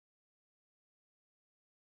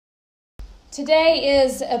Today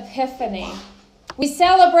is Epiphany. We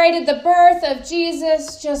celebrated the birth of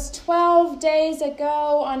Jesus just 12 days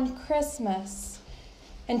ago on Christmas.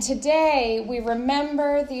 And today we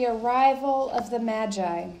remember the arrival of the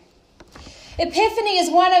Magi. Epiphany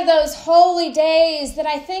is one of those holy days that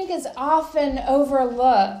I think is often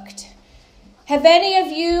overlooked. Have any of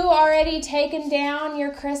you already taken down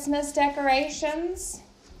your Christmas decorations?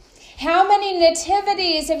 How many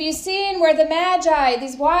nativities have you seen where the Magi,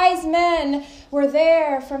 these wise men, were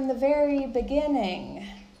there from the very beginning?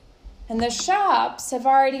 And the shops have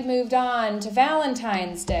already moved on to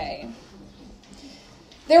Valentine's Day.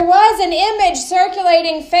 There was an image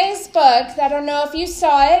circulating Facebook, I don't know if you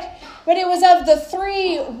saw it, but it was of the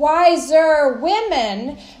three wiser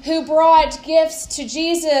women who brought gifts to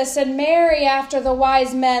Jesus and Mary after the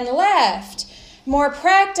wise men left. More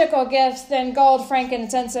practical gifts than gold,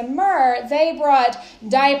 frankincense, and myrrh, they brought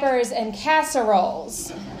diapers and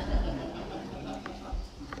casseroles.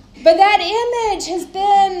 But that image has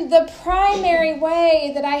been the primary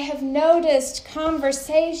way that I have noticed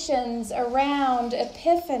conversations around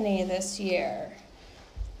Epiphany this year.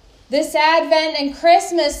 This Advent and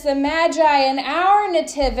Christmas, the Magi in our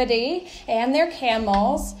nativity and their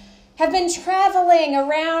camels have been traveling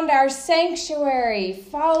around our sanctuary,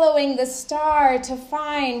 following the star to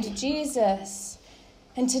find Jesus.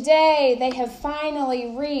 And today they have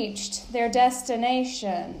finally reached their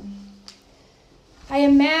destination. I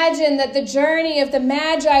imagine that the journey of the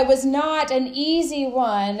Magi was not an easy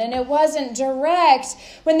one, and it wasn't direct.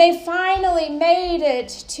 When they finally made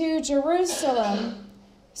it to Jerusalem,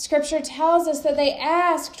 Scripture tells us that they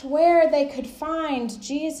asked where they could find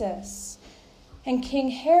Jesus. And King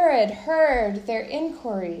Herod heard their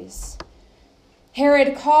inquiries.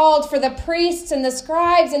 Herod called for the priests and the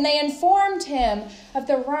scribes, and they informed him of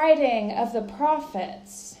the writing of the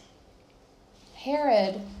prophets.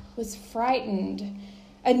 Herod was frightened.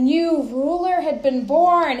 A new ruler had been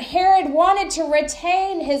born. Herod wanted to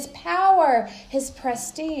retain his power, his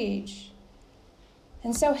prestige.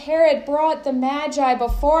 And so Herod brought the Magi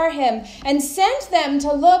before him and sent them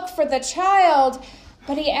to look for the child,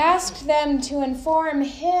 but he asked them to inform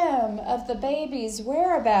him of the baby's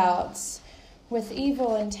whereabouts with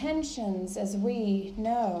evil intentions, as we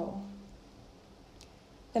know.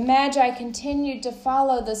 The Magi continued to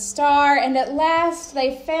follow the star, and at last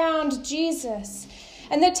they found Jesus.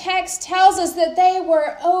 And the text tells us that they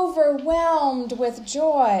were overwhelmed with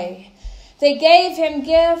joy. They gave him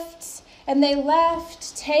gifts, and they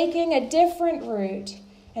left, taking a different route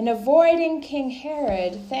and avoiding King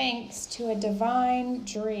Herod thanks to a divine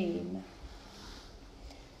dream.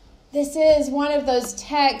 This is one of those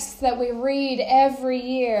texts that we read every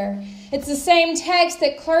year. It's the same text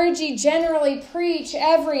that clergy generally preach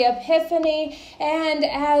every Epiphany, and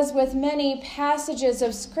as with many passages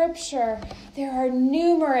of Scripture, there are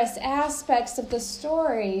numerous aspects of the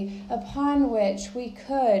story upon which we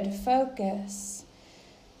could focus.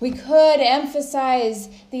 We could emphasize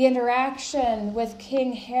the interaction with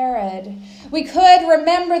King Herod. We could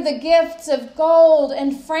remember the gifts of gold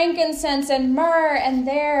and frankincense and myrrh and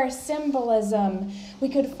their symbolism. We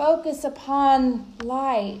could focus upon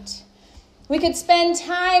light. We could spend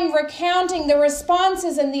time recounting the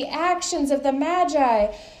responses and the actions of the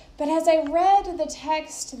Magi. But as I read the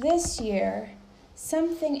text this year,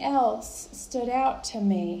 something else stood out to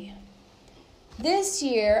me. This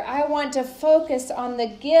year, I want to focus on the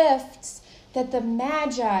gifts that the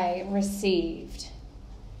Magi received.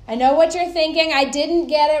 I know what you're thinking. I didn't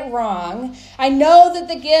get it wrong. I know that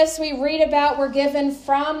the gifts we read about were given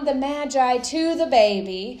from the Magi to the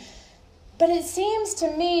baby. But it seems to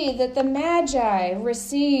me that the Magi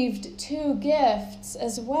received two gifts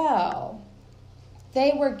as well.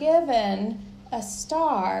 They were given a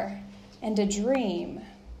star and a dream.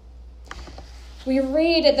 We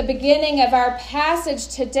read at the beginning of our passage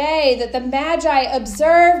today that the Magi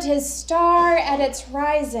observed his star at its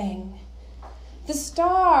rising. The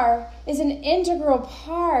star is an integral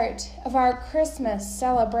part of our Christmas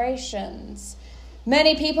celebrations.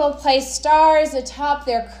 Many people place stars atop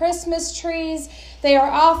their Christmas trees. They are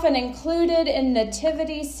often included in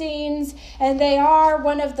nativity scenes, and they are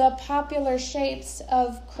one of the popular shapes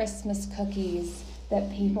of Christmas cookies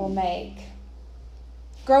that people make.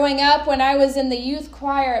 Growing up, when I was in the youth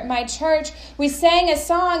choir at my church, we sang a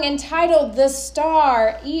song entitled "The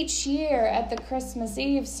Star" each year at the Christmas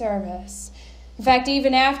Eve service. In fact,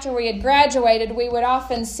 even after we had graduated, we would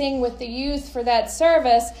often sing with the youth for that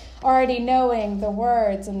service, already knowing the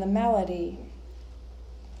words and the melody.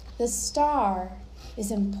 The star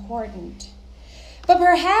is important. But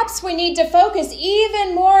perhaps we need to focus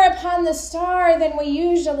even more upon the star than we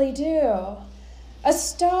usually do. a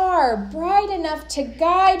star bright enough to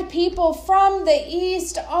guide people from the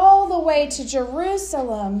east all the way to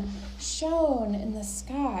Jerusalem shone in the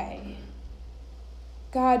sky.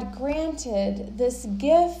 God granted this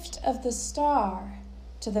gift of the star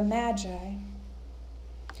to the Magi.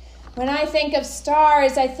 When I think of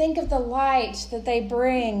stars, I think of the light that they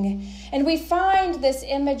bring. And we find this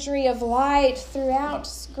imagery of light throughout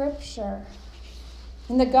Scripture.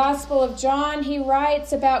 In the Gospel of John, he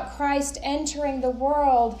writes about Christ entering the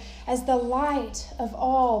world as the light of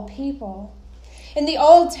all people. In the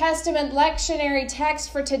Old Testament lectionary text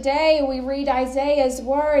for today, we read Isaiah's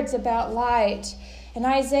words about light. And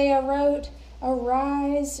Isaiah wrote,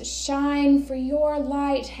 "Arise, shine, for your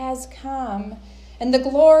light has come, and the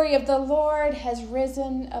glory of the Lord has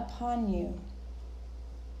risen upon you."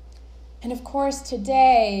 And of course,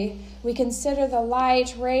 today, we consider the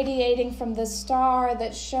light radiating from the star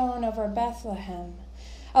that shone over Bethlehem,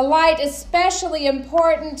 a light especially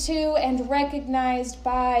important to and recognized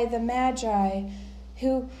by the Magi,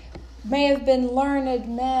 who may have been learned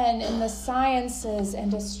men in the sciences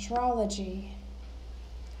and astrology.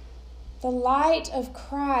 The light of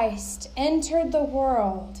Christ entered the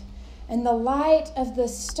world, and the light of the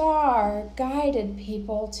star guided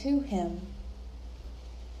people to him.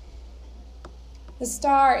 The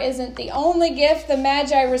star isn't the only gift the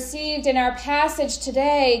Magi received in our passage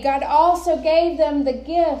today. God also gave them the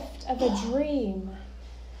gift of a dream.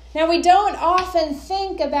 Now, we don't often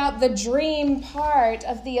think about the dream part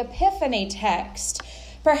of the Epiphany text.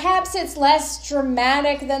 Perhaps it's less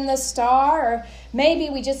dramatic than the star, or maybe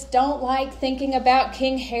we just don't like thinking about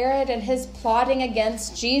King Herod and his plotting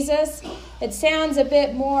against Jesus. It sounds a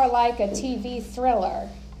bit more like a TV thriller.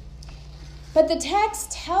 But the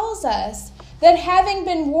text tells us that having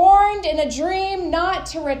been warned in a dream not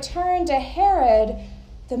to return to Herod,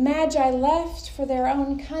 the Magi left for their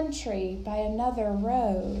own country by another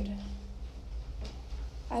road.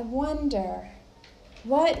 I wonder,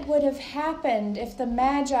 what would have happened if the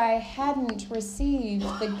Magi hadn't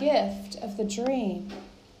received the gift of the dream?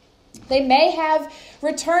 They may have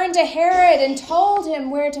returned to Herod and told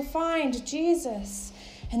him where to find Jesus,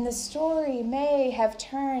 and the story may have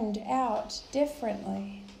turned out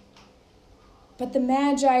differently. But the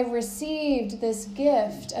Magi received this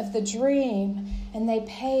gift of the dream, and they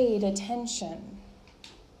paid attention.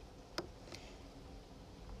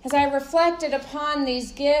 As I reflected upon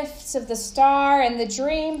these gifts of the star and the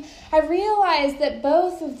dream, I realized that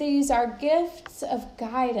both of these are gifts of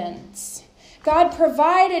guidance. God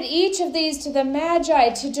provided each of these to the Magi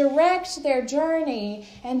to direct their journey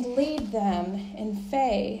and lead them in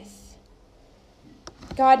faith.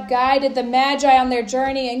 God guided the Magi on their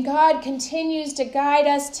journey, and God continues to guide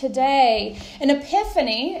us today. An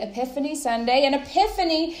Epiphany Sunday, an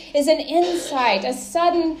epiphany is an insight, a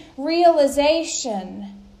sudden realization.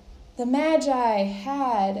 The Magi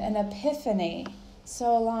had an epiphany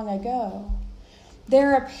so long ago.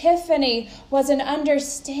 Their epiphany was an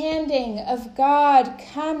understanding of God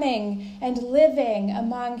coming and living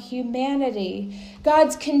among humanity,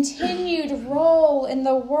 God's continued role in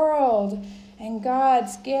the world, and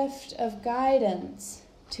God's gift of guidance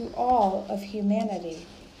to all of humanity.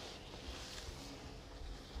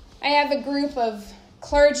 I have a group of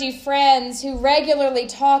clergy friends who regularly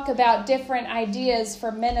talk about different ideas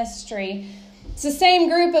for ministry. It's the same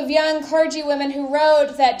group of young clergy women who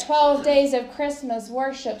wrote that 12 Days of Christmas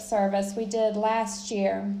worship service we did last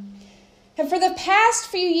year. And for the past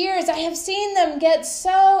few years, I have seen them get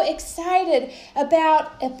so excited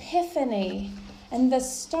about Epiphany and the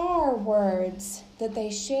star words that they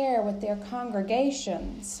share with their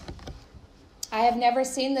congregations. I have never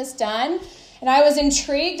seen this done, and I was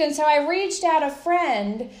intrigued, and so I reached out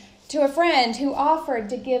to a friend who offered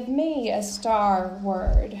to give me a star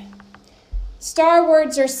word. Star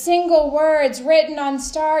words are single words written on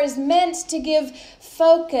stars meant to give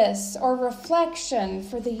focus or reflection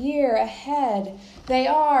for the year ahead. They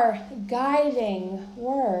are guiding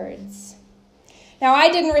words. Now,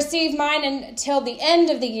 I didn't receive mine until the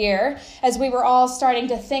end of the year, as we were all starting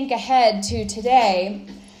to think ahead to today.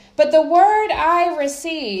 But the word I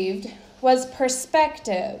received was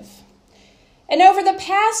perspective. And over the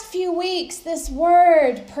past few weeks, this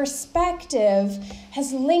word, perspective,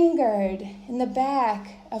 has lingered in the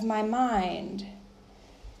back of my mind.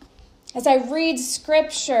 As I read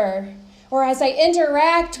Scripture, or as I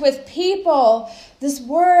interact with people, this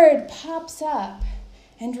word pops up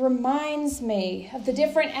and reminds me of the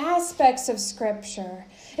different aspects of Scripture.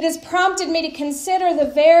 It has prompted me to consider the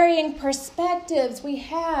varying perspectives we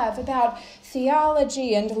have about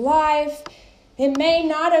theology and life. It may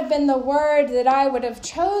not have been the word that I would have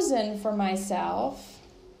chosen for myself,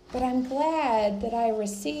 but I'm glad that I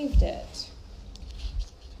received it.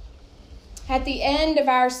 At the end of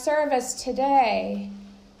our service today,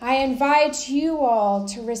 I invite you all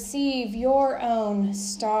to receive your own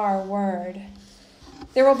star word.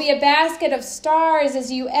 There will be a basket of stars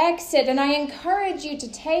as you exit, and I encourage you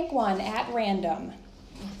to take one at random.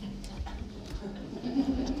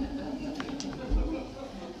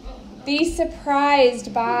 Be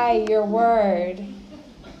surprised by your word.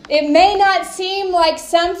 It may not seem like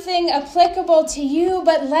something applicable to you,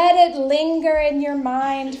 but let it linger in your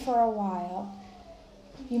mind for a while.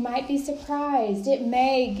 You might be surprised. It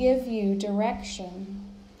may give you direction.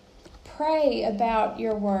 Pray about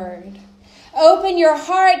your word. Open your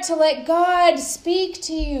heart to let God speak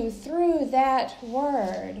to you through that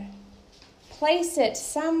word. Place it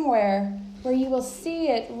somewhere where you will see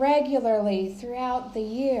it regularly throughout the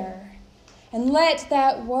year. And let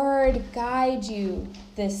that word guide you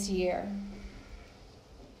this year.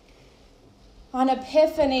 On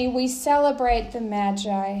Epiphany, we celebrate the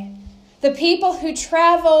Magi, the people who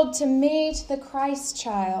traveled to meet the Christ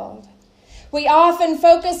child. We often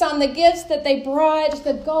focus on the gifts that they brought,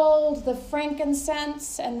 the gold, the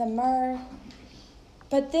frankincense, and the myrrh.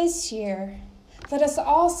 But this year, let us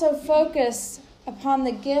also focus upon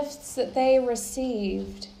the gifts that they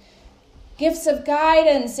received. Gifts of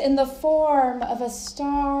guidance in the form of a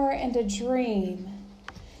star and a dream.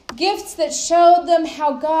 Gifts that showed them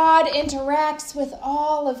how God interacts with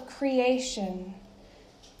all of creation.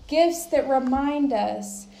 Gifts that remind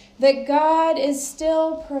us that God is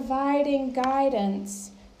still providing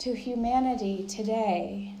guidance to humanity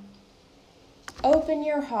today. Open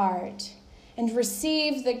your heart and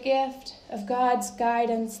receive the gift of God's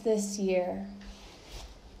guidance this year.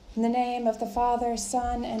 In the name of the Father,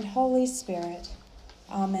 Son, and Holy Spirit,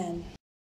 amen.